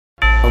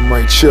on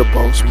my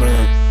chipos,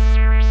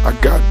 man. I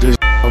got this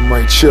on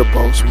my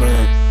chipos,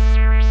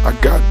 man. I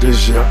got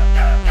this, yeah.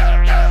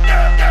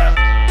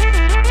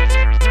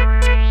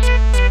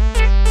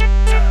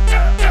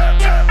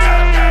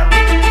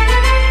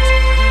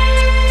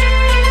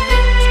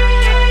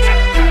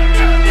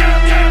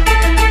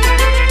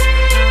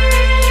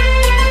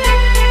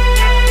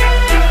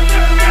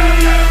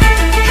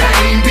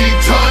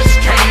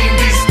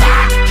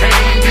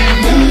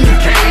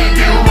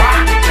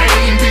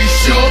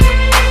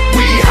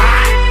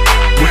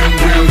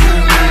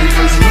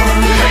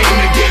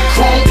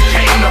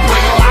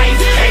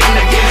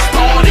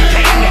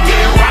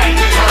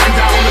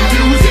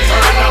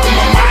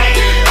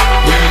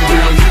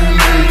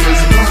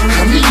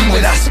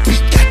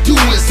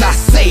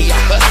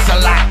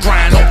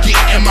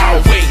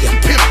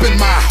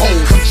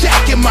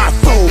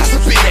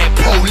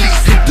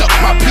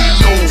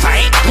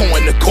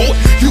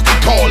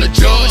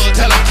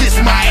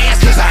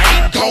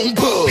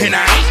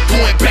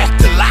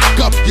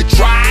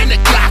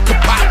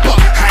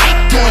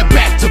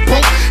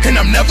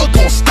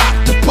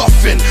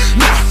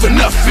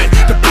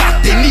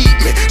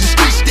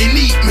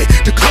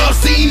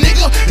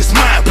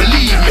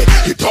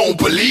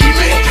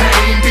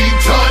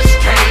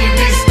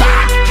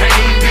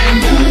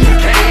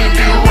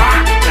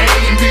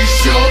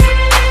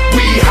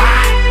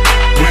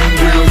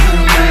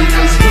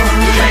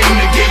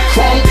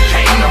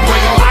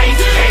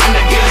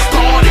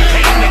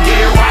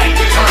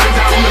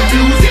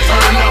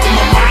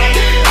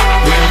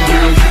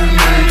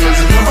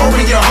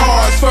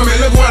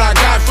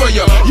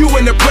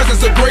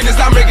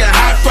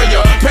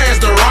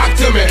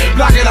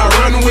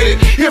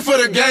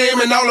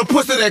 And all the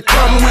pussy that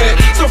come with it.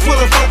 So full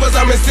of focus,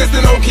 I'm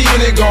insisting on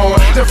keeping it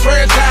going. The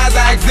franchise,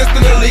 I exist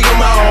in a league of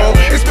my own.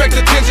 Expect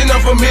attention,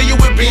 I'm familiar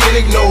with being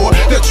ignored.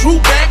 The true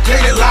back,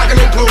 clean locking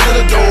and closing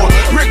the door.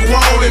 Brick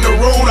wall in the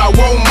road, I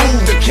won't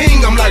move. The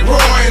king, I'm like Roy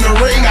in the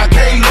ring, I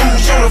can't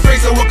lose. Show the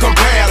face of what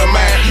compare to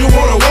mine. You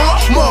wanna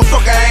walk?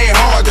 Motherfucker ain't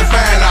hard to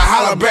find. I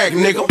holler back,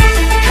 nigga.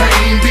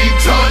 Can't be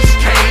touched,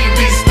 can't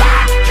be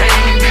stopped,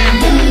 can't be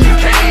moved,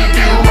 can't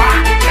be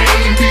rocked,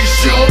 can't be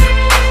shook.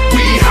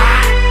 We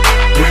hot.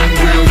 When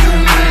will you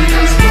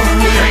niggas learn?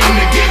 Came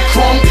to get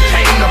crunk,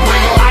 came to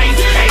bring life,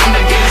 came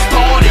to get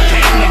started,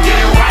 came to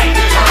get right.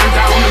 Turn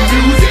down the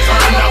music,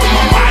 turn up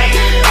my mic.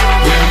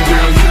 When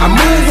will you I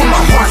move when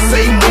my heart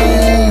say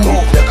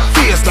move.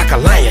 Feels like a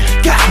lion,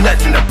 got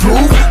nothing to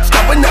prove.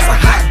 Stubborn as a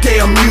hot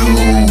damn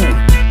mule.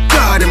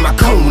 God in my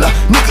corner,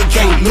 nigga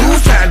can't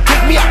lose. Trying to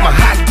take me out my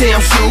hot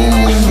damn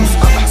shoes.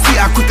 See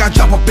how quick I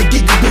drop up and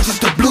get you bitches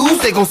the blues.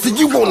 They gon' see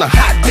you on the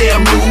hot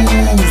damn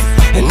news.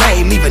 And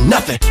I ain't leaving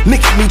nothing,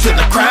 linking me to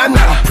the crime.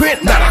 Not a print,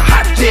 not a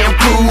hot damn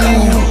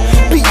clue.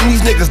 Beating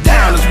these niggas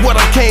down is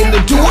what I came to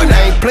do. And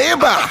I ain't playing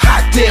by a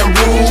hot damn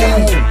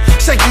rule.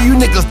 Shaking you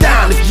niggas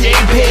down if you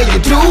ain't paying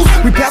your dues.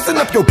 We passing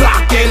up your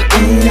block and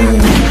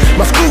ooh,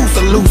 my screws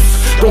are loose.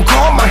 Don't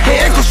call my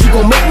hand cause you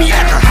gon' make me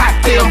act a hot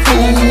damn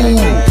fool.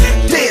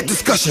 Dead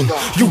discussion,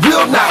 you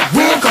will not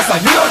win cause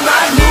I will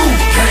not lose.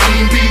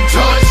 Can't be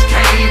touched,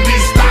 can't be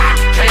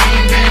stopped,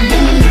 can't be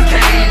moved,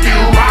 can't be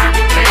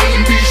rocked,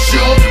 can't be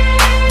shook.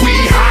 We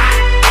hot.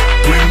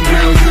 When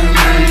will you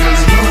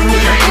niggas learn?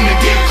 Came to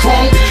get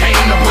crunk,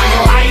 came to bring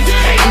life,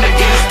 came to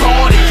get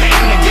started,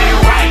 came to get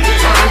right.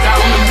 Turn down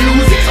the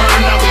music,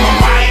 turn up my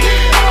mic.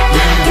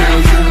 When will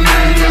you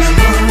niggas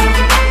learn?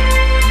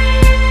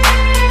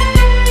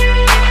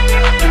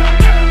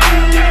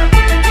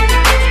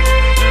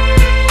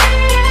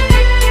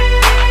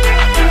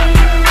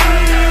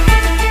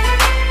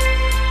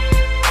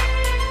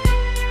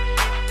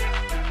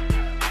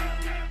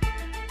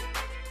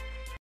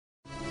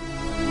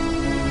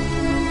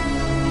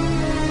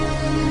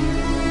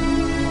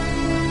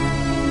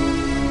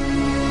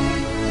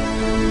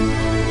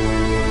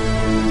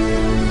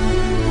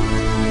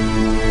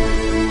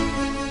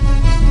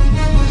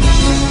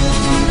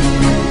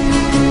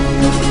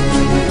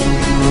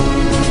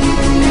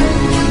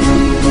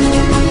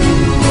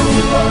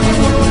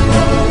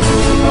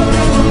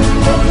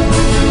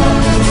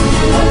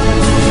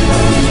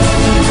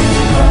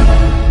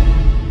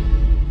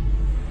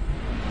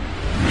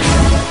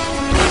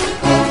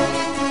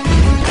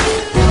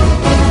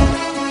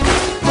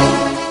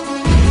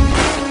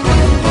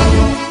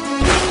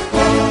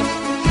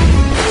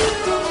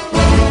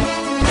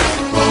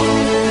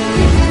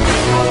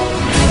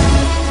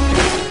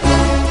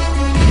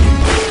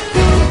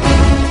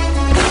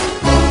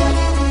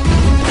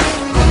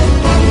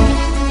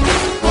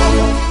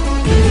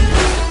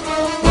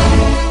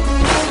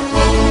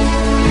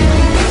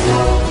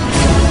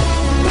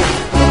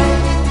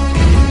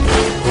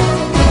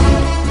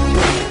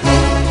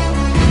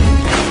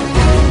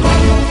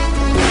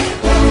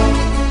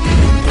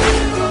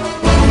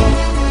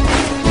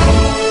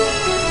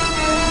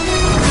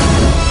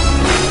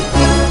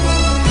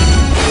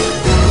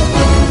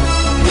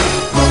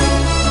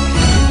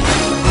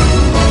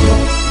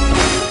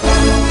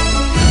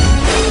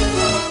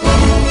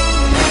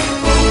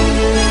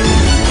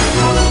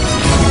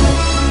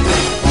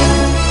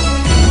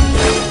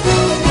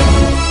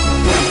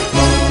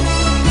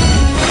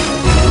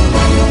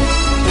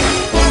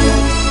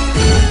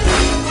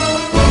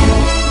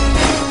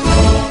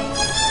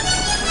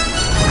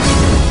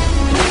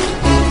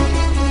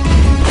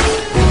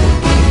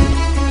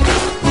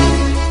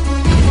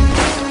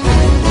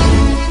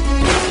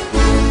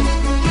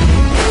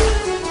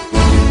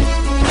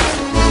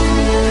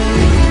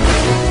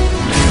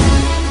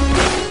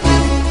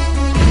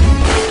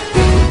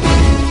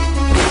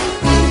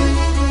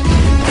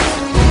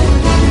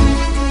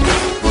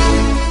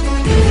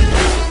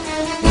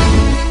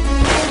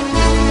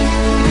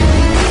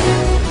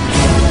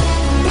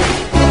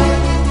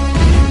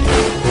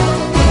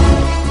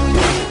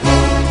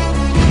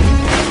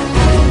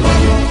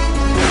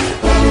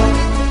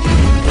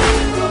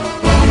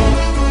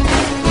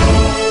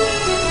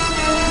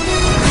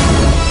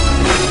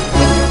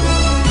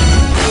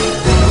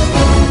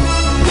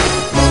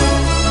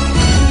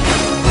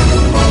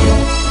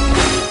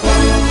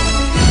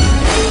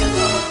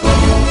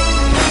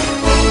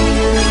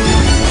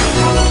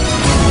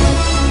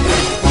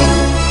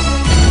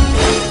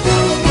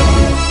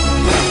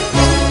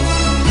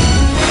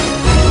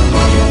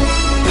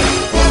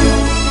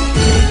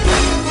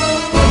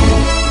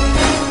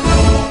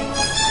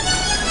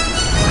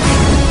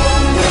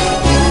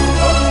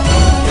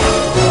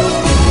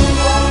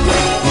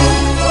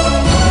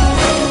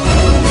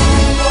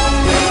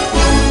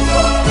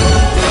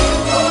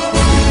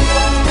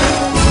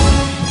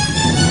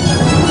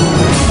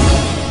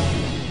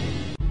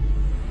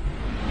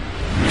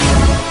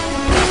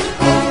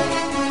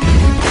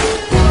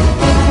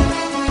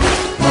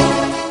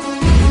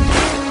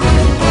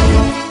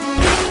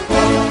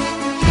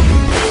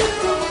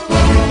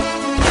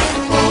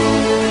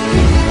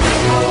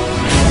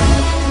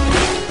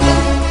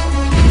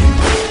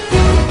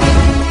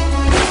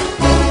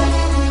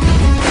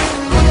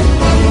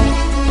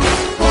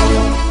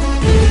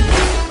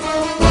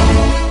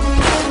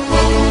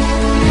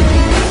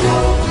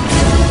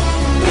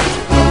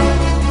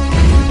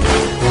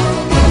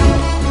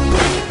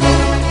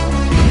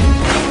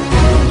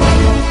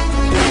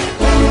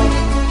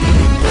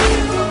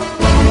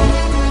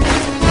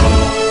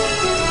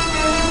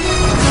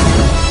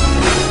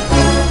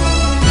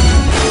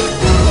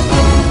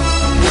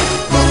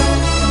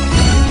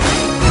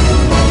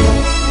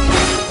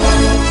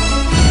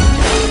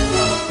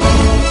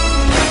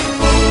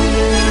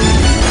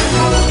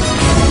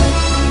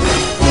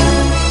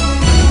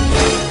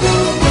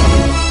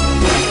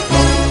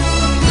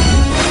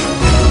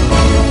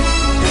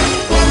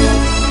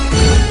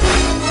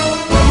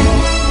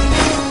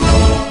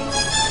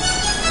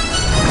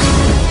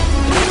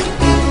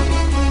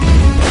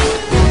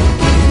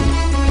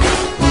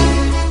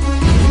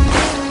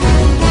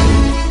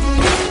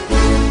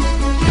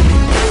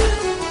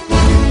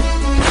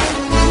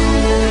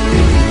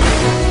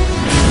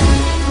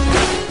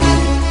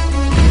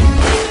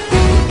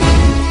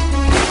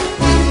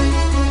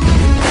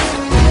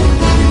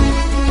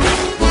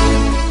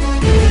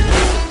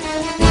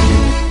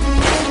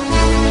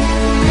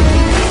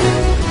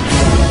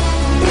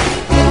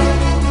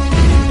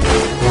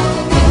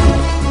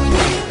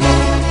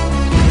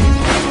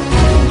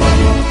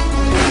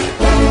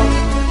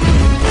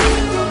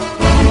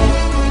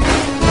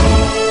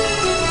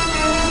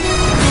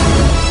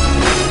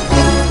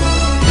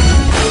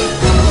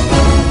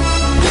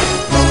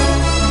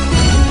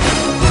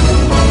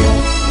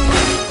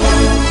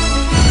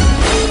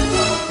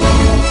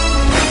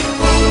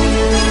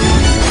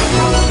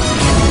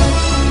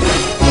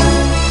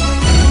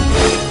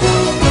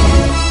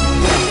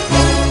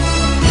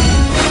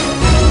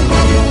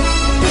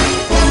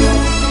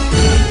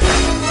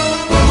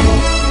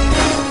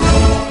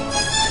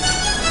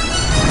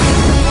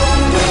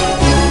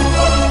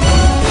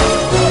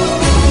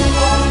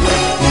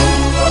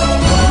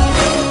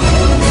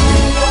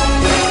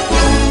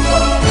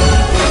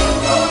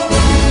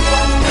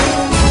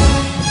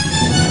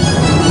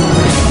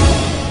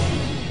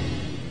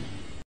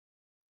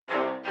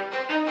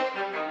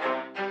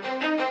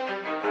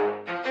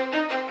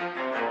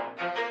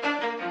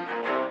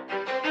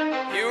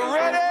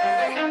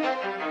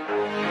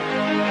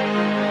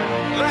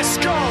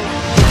 Let's go.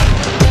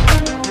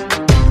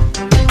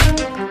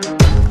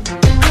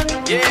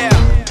 Yeah.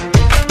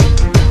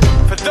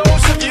 For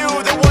those of you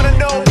that want to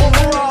know what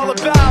we're all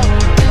about,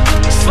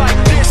 it's like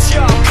this,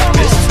 y'all.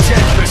 This is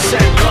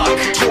 10% luck,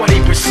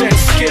 20%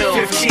 skill,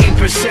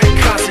 15%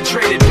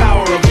 concentrated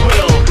power of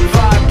will,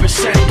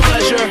 5%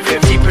 pleasure,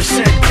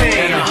 50%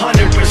 pain, and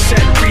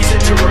 100% reason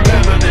to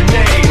remember the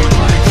name.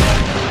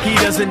 He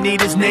doesn't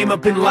need his name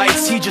up in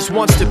lights, he just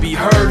wants to be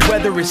heard,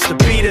 whether it's the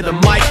beat or the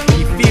mic.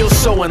 He feels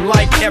so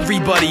unlike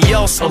everybody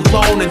else,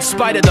 alone, in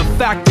spite of the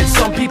fact that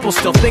some people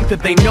still think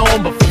that they know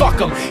him. But fuck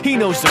him, he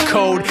knows the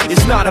code.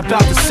 It's not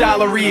about the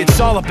salary, it's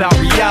all about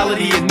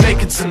reality and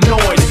making some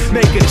noise,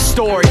 making a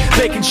story,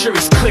 making sure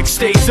his click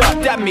stays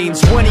up. That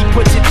means when he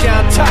puts it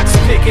down, Tox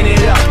picking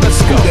it up.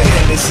 Let's go. Who the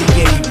hell is he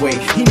anyway?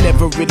 He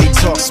never really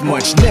talks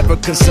much, never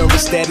concerned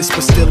with status,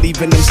 but still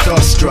leaving him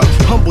starstruck.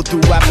 Humble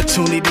through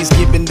opportunities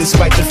given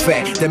despite the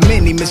fact that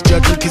many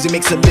misjudge him cause he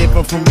makes a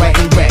living from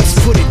writing raps.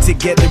 Put it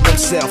together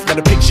himself, now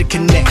the picture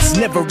connects,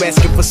 never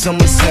asking for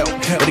someone's help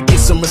or to get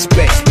some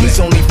respect. He's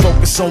only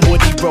focused on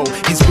what he wrote,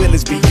 his will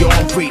is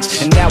beyond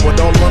reach, and now it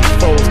all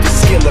unfolds, the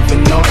skill of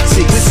an artist.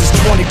 This is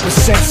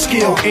 20%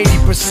 skill,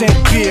 80%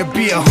 fear,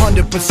 be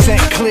 100%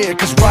 clear,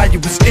 cause Ryu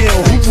was ill.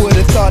 Who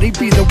would've thought he'd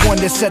be the one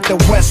that set the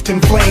West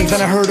in flames?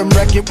 And I heard him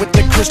wreck it with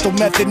the crystal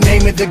method,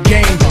 name of the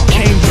game.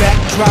 Came back,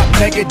 dropped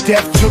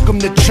Megadeth, took him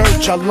to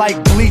church. I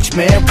like Bleach,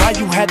 man.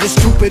 Ryu had the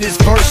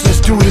stupidest verse, this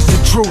dude is the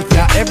truth.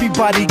 Now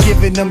everybody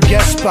giving them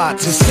guest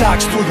spots and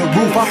stocks through the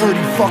roof. I heard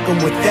he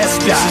fucking with that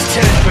stock.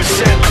 This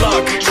is 10%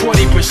 luck,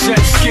 20%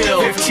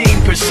 skill,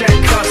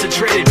 15%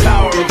 concentrated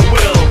power of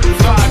will,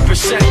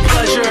 5%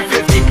 pleasure,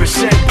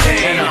 50%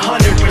 pain, and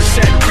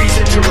 100%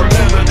 reason to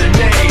remember the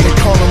name. They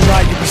call him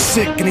Ryu, he's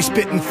sick and he's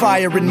spitting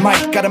fire and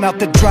Mike got him out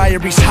the dryer,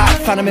 he's hot.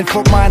 Found him in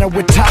Fort Minor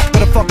with top,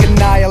 but a fucking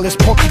nihilist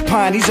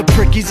porcupine. He's a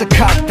prick, he's a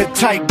cock. The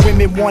type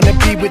women wanna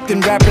be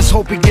within rappers,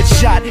 hope he gets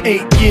shot.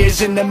 8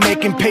 years in the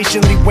making,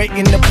 patiently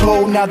waiting to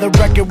blow. Now the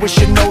record with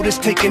your notice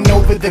taking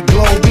over the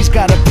globe. He's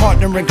got a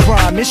partner in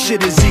crime, his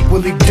shit is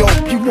equally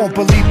dope. You won't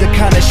believe the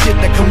kind of shit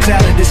that comes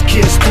out of this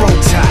kid's throat.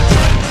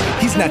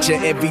 He's not your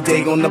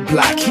everyday on the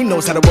block. He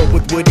knows how to work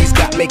with what he's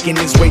got, making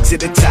his way to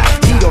the top.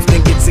 He often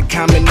gets a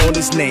comment on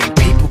his name.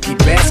 People keep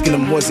asking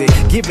him, was it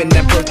given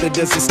that birth that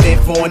doesn't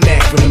stand for an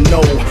acronym?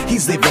 No,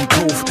 he's living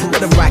proof.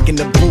 Let him rock in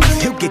the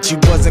booth. He'll get you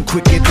buzzing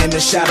quicker than a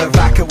shot of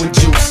vodka with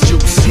juice.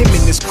 Him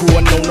and his crew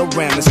are known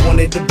around as one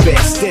of the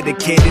best,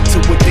 dedicated to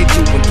what they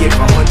do and give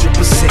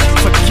 100%.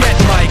 Forget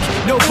Mike,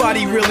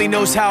 nobody really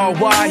knows how or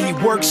why he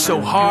works so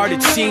hard.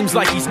 It seems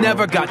like he's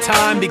never got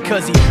time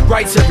because he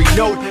writes every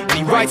note and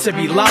he writes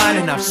every line.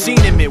 And I've seen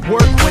him at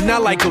work when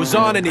that light goes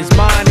on in his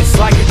mind. It's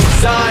like a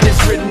design is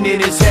written in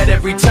his head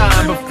every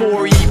time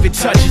before he even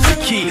touches a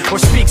key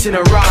or speaks in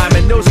a rhyme.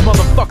 And those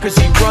motherfuckers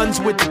he runs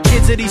with, the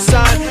kids that he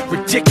signed,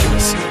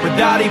 ridiculous,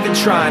 without even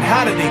trying.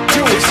 How do they do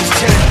it? This is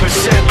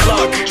 10%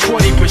 luck,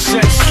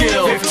 20%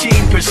 skill,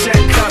 15%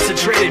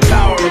 concentrated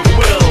power of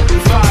will,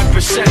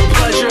 5%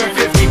 pleasure,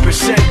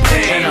 50%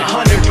 pain, and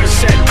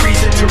 100%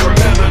 reason to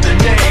remember the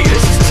name.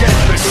 This is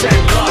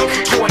 10% luck,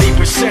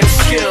 20%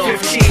 skill,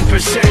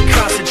 15%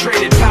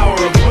 concentrated power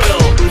of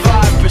will,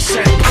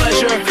 5%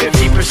 pleasure,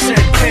 50%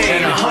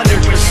 pain, and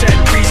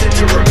 100% reason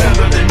to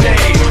remember the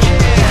name.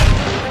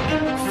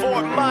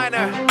 Fort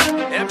Minor,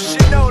 M.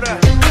 Shinoda,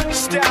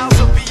 styles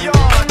of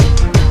beyond,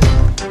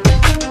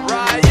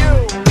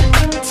 Ryu,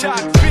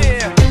 Talk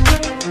Beer,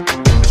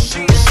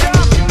 Machine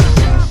Shop.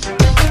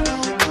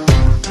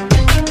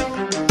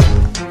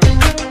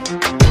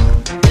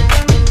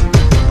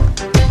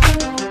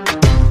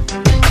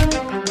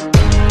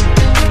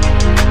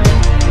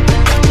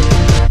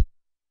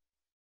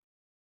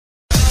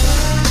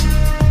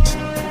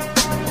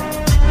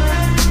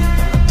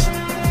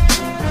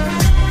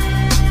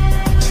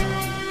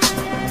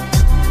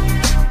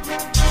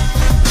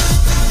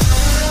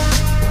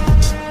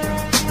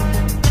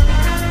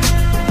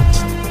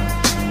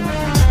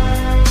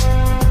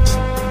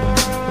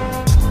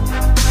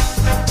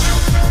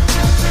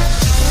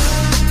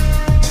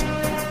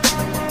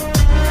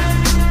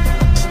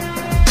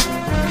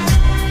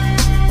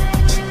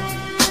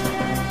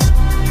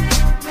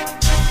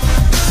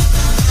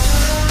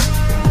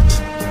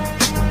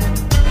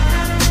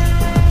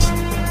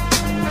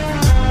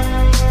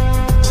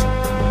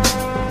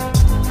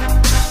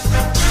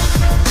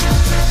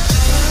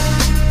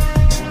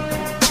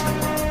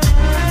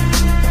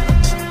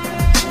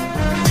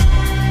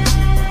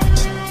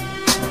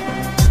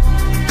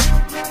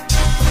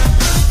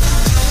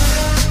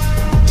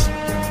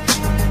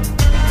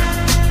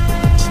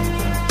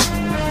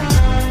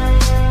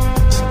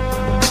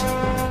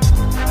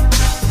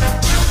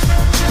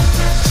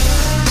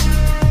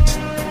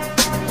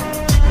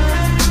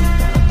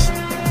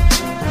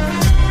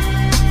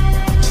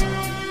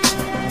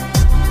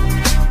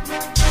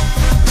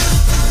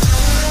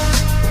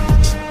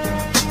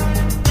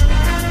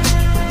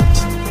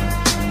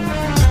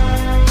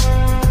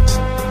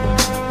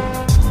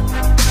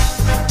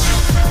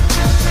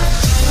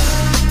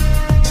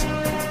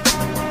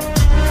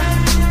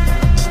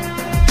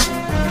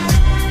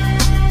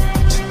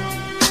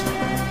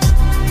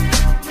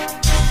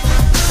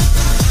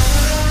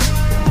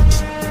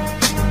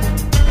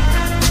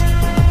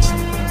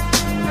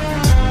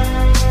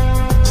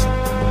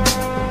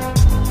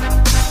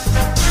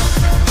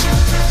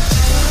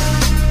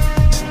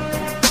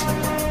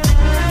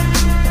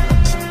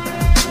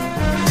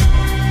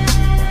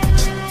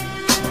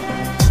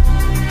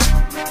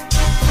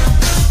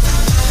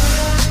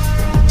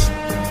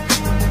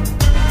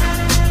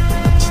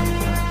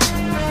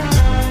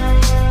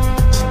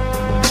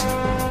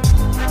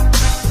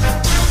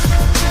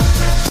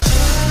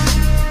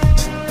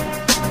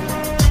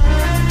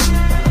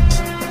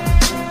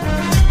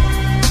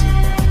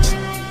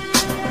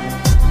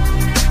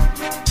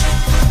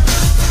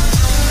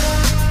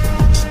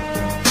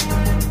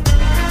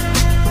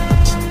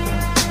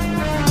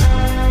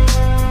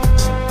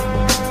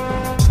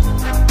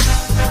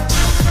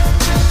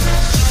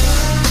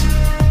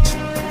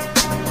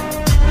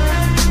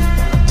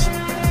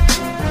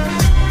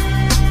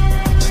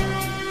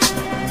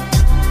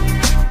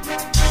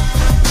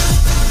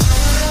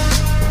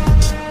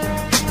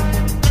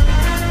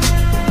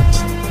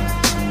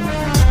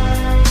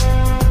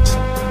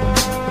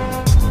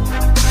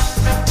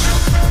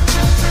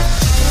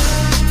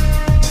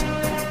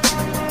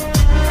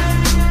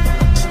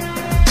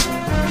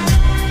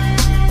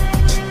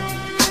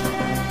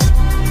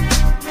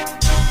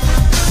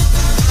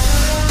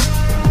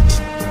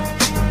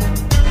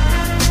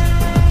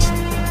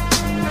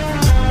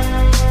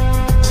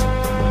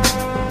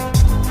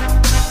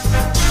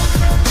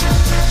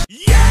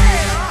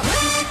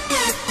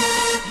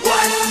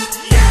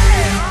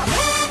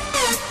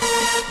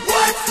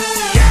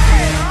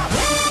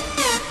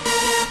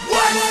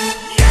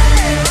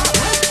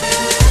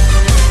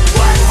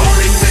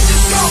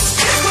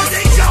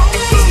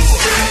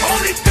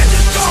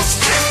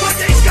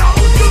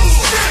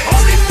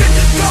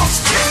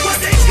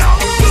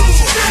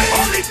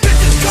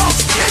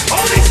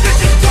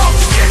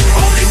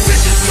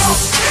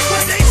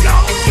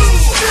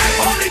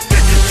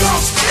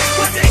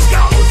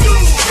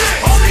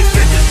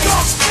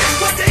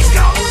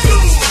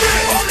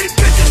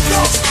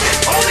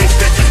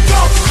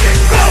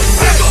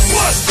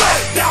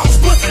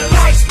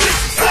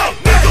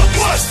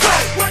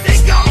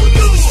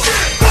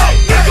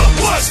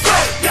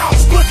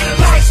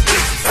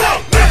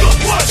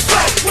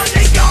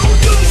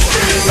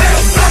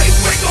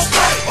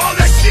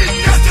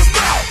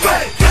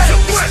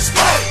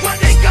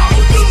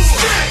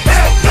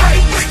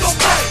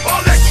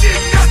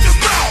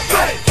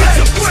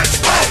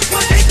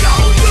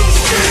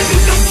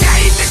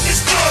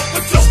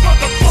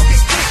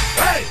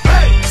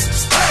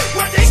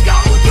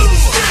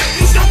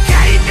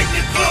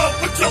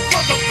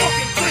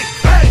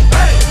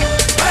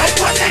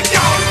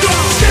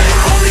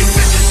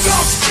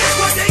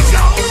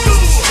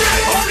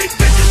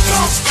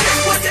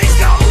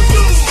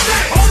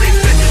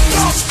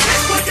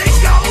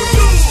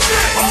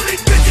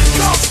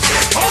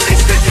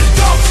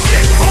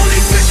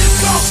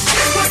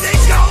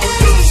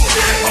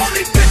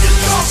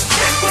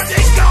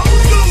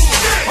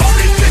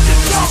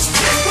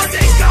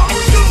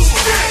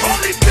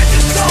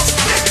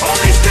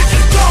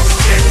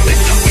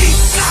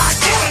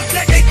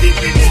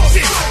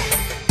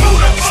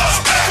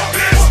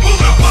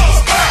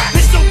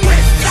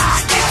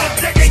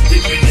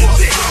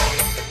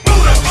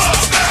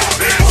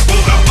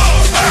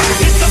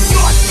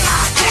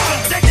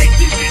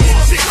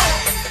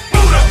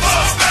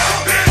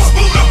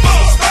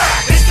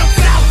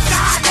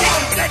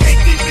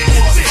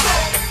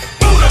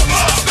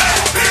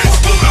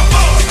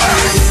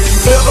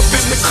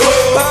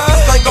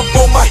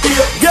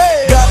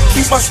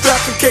 my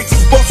strap in case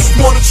these bosses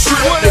wanna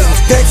trip. There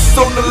was gangsters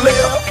on the